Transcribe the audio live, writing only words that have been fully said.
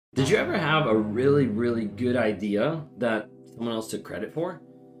Did you ever have a really, really good idea that someone else took credit for?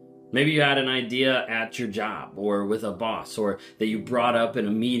 Maybe you had an idea at your job or with a boss or that you brought up in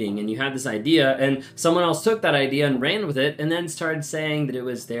a meeting and you had this idea and someone else took that idea and ran with it and then started saying that it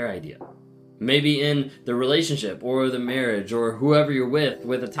was their idea. Maybe in the relationship or the marriage or whoever you're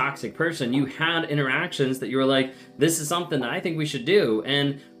with a toxic person, you had interactions that you were like, this is something that I think we should do.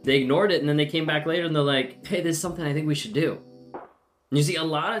 And they ignored it and then they came back later and they're like, hey, this is something I think we should do. You see, a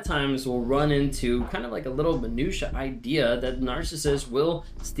lot of times we'll run into kind of like a little minutia idea that narcissists will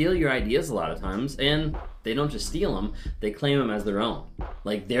steal your ideas a lot of times, and they don't just steal them, they claim them as their own.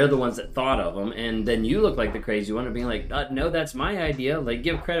 Like they're the ones that thought of them, and then you look like the crazy one of being like, no, that's my idea. Like,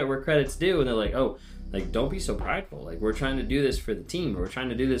 give credit where credit's due. And they're like, oh, like, don't be so prideful. Like, we're trying to do this for the team, or we're trying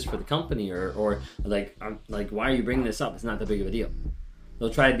to do this for the company, or like, why are you bringing this up? It's not that big of a deal. They'll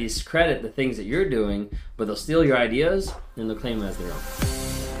try to discredit the things that you're doing, but they'll steal your ideas and they'll claim them as their own.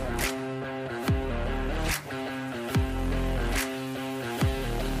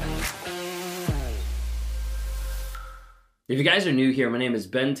 If you guys are new here, my name is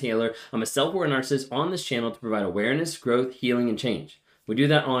Ben Taylor. I'm a self-aware narcissist on this channel to provide awareness, growth, healing, and change. We do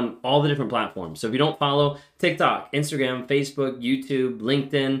that on all the different platforms. So if you don't follow TikTok, Instagram, Facebook, YouTube,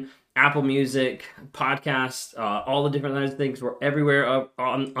 LinkedIn, Apple Music, podcasts, all the different kinds of things. We're everywhere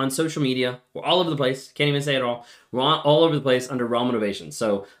on social media. We're all over the place. Can't even say it all. We're all over the place under Raw Motivation.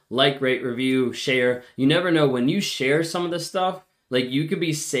 So like, rate, review, share. You never know when you share some of this stuff, like you could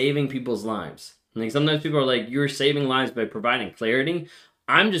be saving people's lives. Like sometimes people are like, you're saving lives by providing clarity.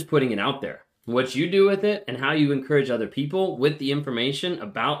 I'm just putting it out there. What you do with it and how you encourage other people with the information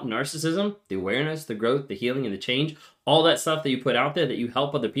about narcissism, the awareness, the growth, the healing, and the change, all that stuff that you put out there that you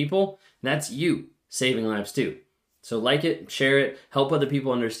help other people, that's you saving lives too. So like it, share it, help other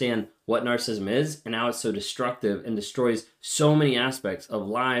people understand what narcissism is and how it's so destructive and destroys so many aspects of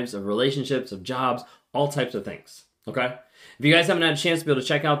lives, of relationships, of jobs, all types of things. Okay? If you guys haven't had a chance to be able to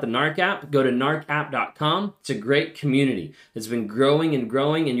check out the Narc app, go to narcapp.com. It's a great community. It's been growing and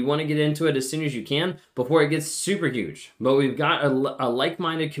growing, and you want to get into it as soon as you can before it gets super huge. But we've got a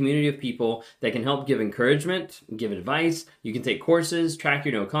like-minded community of people that can help give encouragement, give advice. You can take courses, track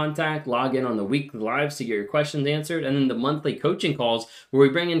your no contact, log in on the weekly lives to get your questions answered, and then the monthly coaching calls where we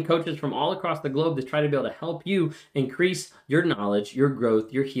bring in coaches from all across the globe to try to be able to help you increase your knowledge, your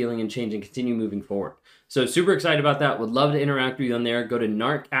growth, your healing, and change, and continue moving forward. So super excited about that. Would love to interact with you on there. Go to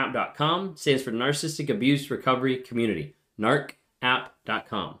narcapp.com. Stands for Narcissistic Abuse Recovery Community.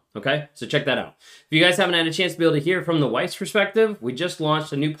 narcapp.com. Okay? So check that out. If you guys haven't had a chance to be able to hear from the wife's perspective, we just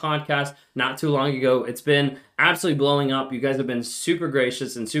launched a new podcast not too long ago. It's been absolutely blowing up. You guys have been super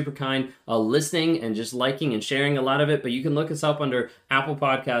gracious and super kind, listening and just liking and sharing a lot of it. But you can look us up under Apple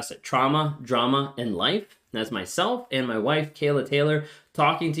Podcasts at Trauma, Drama, and Life. That's myself and my wife, Kayla Taylor,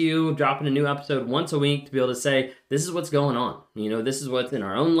 talking to you, dropping a new episode once a week to be able to say, this is what's going on. You know, this is what's in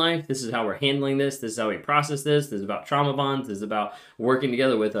our own life. This is how we're handling this. This is how we process this. This is about trauma bonds. This is about working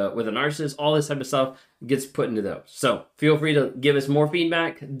together with a narcissist. All this type of stuff gets put into those. So feel free to give us more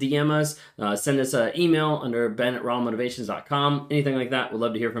feedback, DM us, send us an email under ben@rawmotivations.com. Anything like that. We'd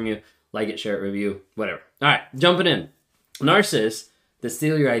love to hear from you. Like it, share it, review, whatever. All right, jumping in. Narcissists that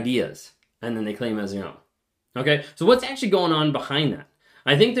steal your ideas and then they claim as their own. Okay, so what's actually going on behind that?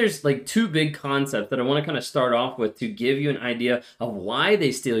 I think there's like two big concepts that I want to kind of start off with to give you an idea of why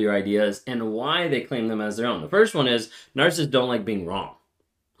they steal your ideas and why they claim them as their own. The first one is narcissists don't like being wrong.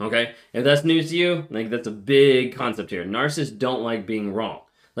 Okay, if that's news to you, like that's a big concept here. Narcissists don't like being wrong.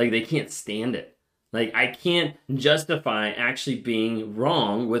 Like they can't stand it. Like, I can't justify actually being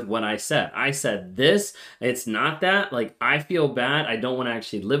wrong with what I said. I said this, it's not that. Like, I feel bad. I don't want to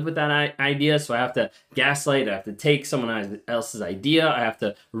actually live with that idea, so I have to gaslight. I have to take someone else's idea. I have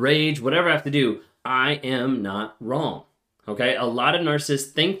to rage, whatever I have to do. I am not wrong. Okay? A lot of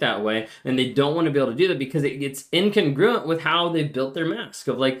narcissists think that way, and they don't want to be able to do that because it's incongruent with how they built their mask.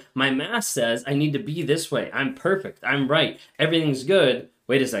 Of like, my mask says I need to be this way. I'm perfect. I'm right. Everything's good.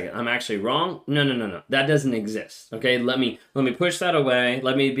 Wait a second, I'm actually wrong? No. That doesn't exist. Okay, let me push that away.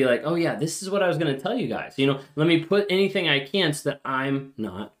 Let me be like, oh yeah, this is what I was going to tell you guys. You know, let me put anything I can so that I'm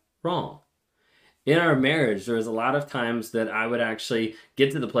not wrong. In our marriage, there was a lot of times that I would actually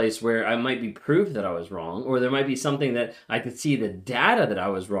get to the place where I might be proved that I was wrong, or there might be something that I could see the data that I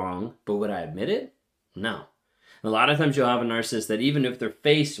was wrong, but would I admit it? No. A lot of times you'll have a narcissist that even if they're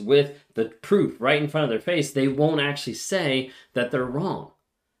faced with the proof right in front of their face, they won't actually say that they're wrong.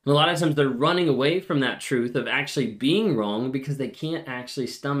 And a lot of times they're running away from that truth of actually being wrong because they can't actually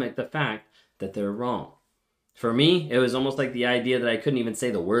stomach the fact that they're wrong. For me, it was almost like the idea that I couldn't even say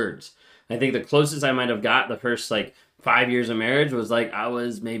the words. I think the closest I might have got the first like 5 years of marriage was like I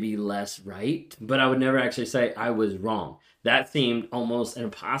was maybe less right, but I would never actually say I was wrong. That seemed almost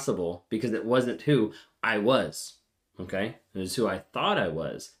impossible because it wasn't who I was. Okay? It was who I thought I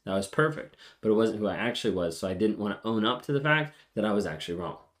was. That was perfect, but it wasn't who I actually was. So I didn't want to own up to the fact that I was actually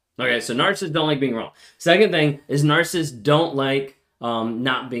wrong. Okay, so narcissists don't like being wrong. Second thing is narcissists don't like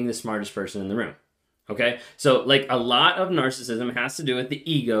not being the smartest person in the room. Okay, so like a lot of narcissism has to do with the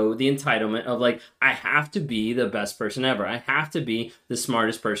ego, the entitlement of like, I have to be the best person ever. I have to be the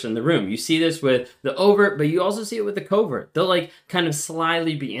smartest person in the room. You see this with the overt, but you also see it with the covert. They'll like kind of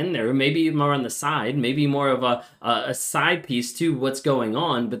slyly be in there, maybe more on the side, maybe more of a side piece to what's going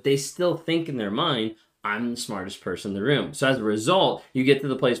on, but they still think in their mind, I'm the smartest person in the room. So as a result, you get to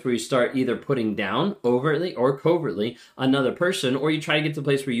the place where you start either putting down overtly or covertly another person, or you try to get to the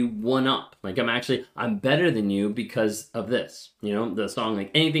place where you one up. Like I'm better than you because of this. You know, the song, like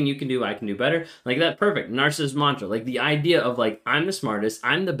anything you can do, I can do better. Like that, perfect. Narcissist mantra. Like the idea of like, I'm the smartest,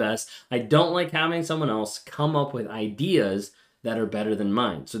 I'm the best. I don't like having someone else come up with ideas that are better than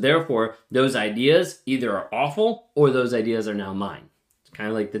mine. So therefore, those ideas either are awful or those ideas are now mine. It's kind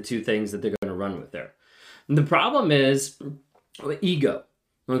of like the two things that they're going to run with there. The problem is ego.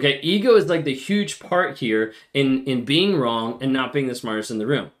 Okay, ego is like the huge part here in being wrong and not being the smartest in the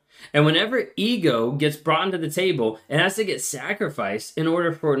room. And whenever ego gets brought into the table, it has to get sacrificed in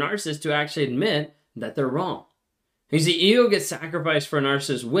order for a narcissist to actually admit that they're wrong. You see, ego gets sacrificed for a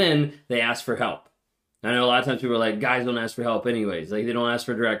narcissist when they ask for help. I know a lot of times people are like, guys don't ask for help anyways. Like they don't ask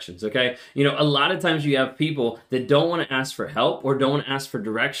for directions, okay? You know, a lot of times you have people that don't want to ask for help or don't want to ask for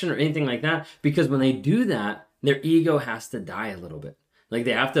direction or anything like that because when they do that, their ego has to die a little bit. Like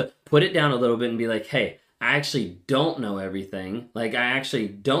they have to put it down a little bit and be like, hey, I actually don't know everything. Like I actually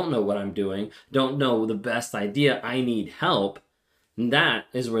don't know what I'm doing, don't know the best idea. I need help. And that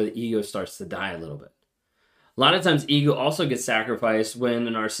is where the ego starts to die a little bit. A lot of times ego also gets sacrificed when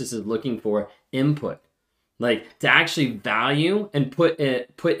a narcissist is looking for input. Like to actually value and put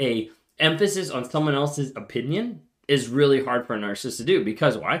a emphasis on someone else's opinion is really hard for a narcissist to do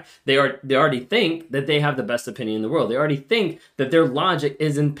because why? They already think that they have the best opinion in the world. They already think that their logic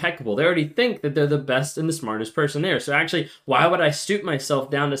is impeccable. They already think that they're the best and the smartest person there. So actually, why would I stoop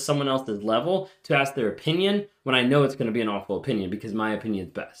myself down to someone else's level to ask their opinion when I know it's going to be an awful opinion because my opinion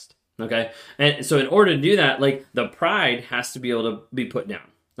is best? Okay, and so in order to do that, like the pride has to be able to be put down.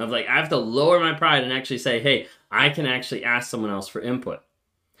 Of like, I have to lower my pride and actually say, hey, I can actually ask someone else for input.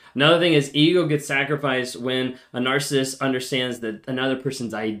 Another thing is ego gets sacrificed when a narcissist understands that another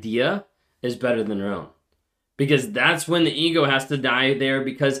person's idea is better than their own. Because that's when the ego has to die there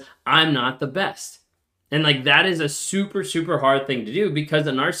because I'm not the best. And like that is a super, super hard thing to do because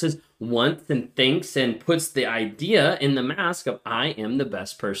a narcissist wants and thinks and puts the idea in the mask of I am the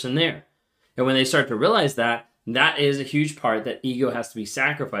best person there. And when they start to realize that, that is a huge part that ego has to be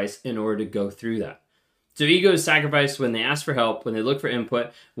sacrificed in order to go through that. So ego is sacrificed when they ask for help, when they look for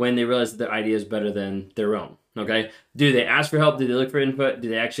input, when they realize that their idea is better than their own. Okay? Do they ask for help? Do they look for input? Do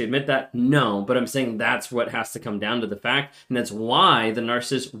they actually admit that? No, but I'm saying that's what has to come down to the fact, and that's why the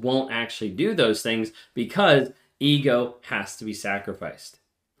narcissist won't actually do those things because ego has to be sacrificed.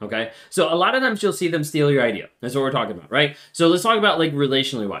 Okay, so a lot of times you'll see them steal your idea. That's what we're talking about, right? So let's talk about like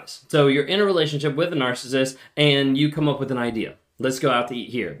relationally wise. So you're in a relationship with a narcissist and you come up with an idea. Let's go out to eat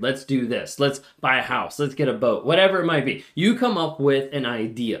here. Let's do this. Let's buy a house. Let's get a boat. Whatever it might be. You come up with an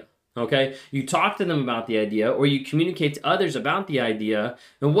idea, okay? You talk to them about the idea or you communicate to others about the idea.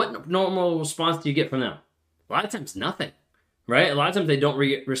 And what normal response do you get from them? A lot of times, nothing, right? A lot of times they don't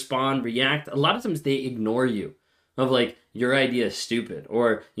respond, react. A lot of times they ignore you. Of like, your idea is stupid,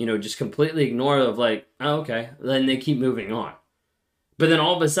 or, you know, just completely ignore of like, oh, okay, then they keep moving on. But then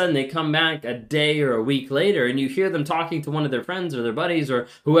all of a sudden they come back a day or a week later and you hear them talking to one of their friends or their buddies or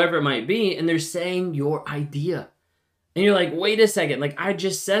whoever it might be, and they're saying your idea. And you're like, wait a second, like I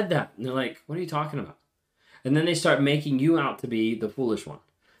just said that. And they're like, what are you talking about? And then they start making you out to be the foolish one,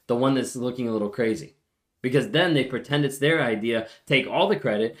 the one that's looking a little crazy. Because then they pretend it's their idea, take all the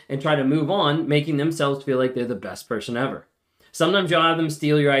credit, and try to move on, making themselves feel like they're the best person ever. Sometimes you'll have them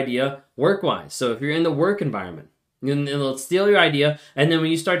steal your idea work-wise. So if you're in the work environment, they'll steal your idea, and then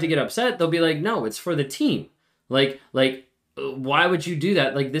when you start to get upset, they'll be like, no, it's for the team. Like, why would you do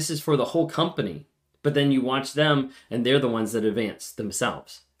that? Like, this is for the whole company. But then you watch them, and they're the ones that advance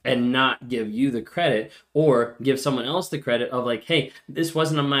themselves and not give you the credit or give someone else the credit of like, hey, this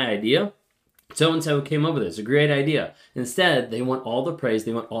wasn't my idea. So-and-so came up with it. It's a great idea. Instead, they want all the praise.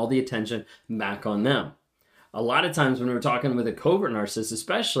 They want all the attention back on them. A lot of times when we're talking with a covert narcissist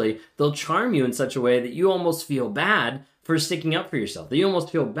especially, they'll charm you in such a way that you almost feel bad for sticking up for yourself. That you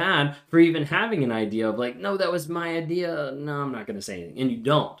almost feel bad for even having an idea of like, no, that was my idea. No, I'm not going to say anything. And you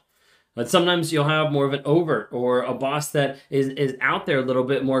don't. But sometimes you'll have more of an overt or a boss that is out there a little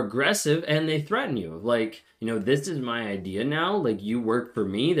bit more aggressive and they threaten you. Like, this is my idea now. Like, you work for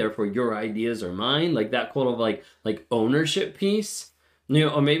me, therefore your ideas are mine. Like that kind of like ownership piece.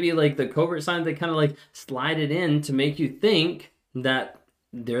 Or maybe like the covert signs, they kind of like slide it in to make you think that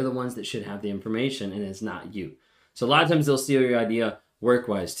they're the ones that should have the information and it's not you. So a lot of times they'll steal your idea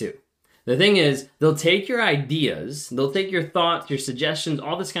work-wise too. The thing is, they'll take your ideas, they'll take your thoughts, your suggestions,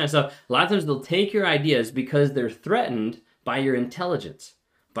 all this kind of stuff. A lot of times they'll take your ideas because they're threatened by your intelligence,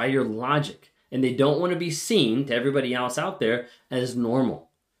 by your logic, and they don't want to be seen to everybody else out there as normal.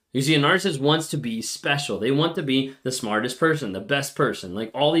 You see, a narcissist wants to be special. They want to be the smartest person, the best person,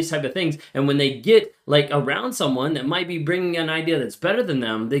 like all these type of things. And when they get like around someone that might be bringing an idea that's better than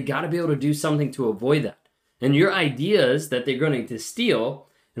them, they got to be able to do something to avoid that. And your ideas that they're going to steal,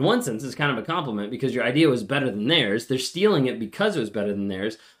 in one sense, is kind of a compliment because your idea was better than theirs. They're stealing it because it was better than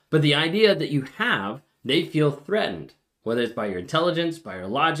theirs. But the idea that you have, they feel threatened. Whether it's by your intelligence, by your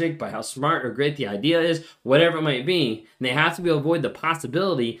logic, by how smart or great the idea is, whatever it might be, and they have to be able to avoid the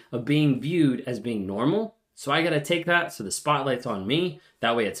possibility of being viewed as being normal. So I got to take that so the spotlight's on me.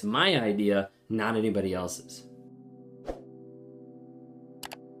 That way it's my idea, not anybody else's.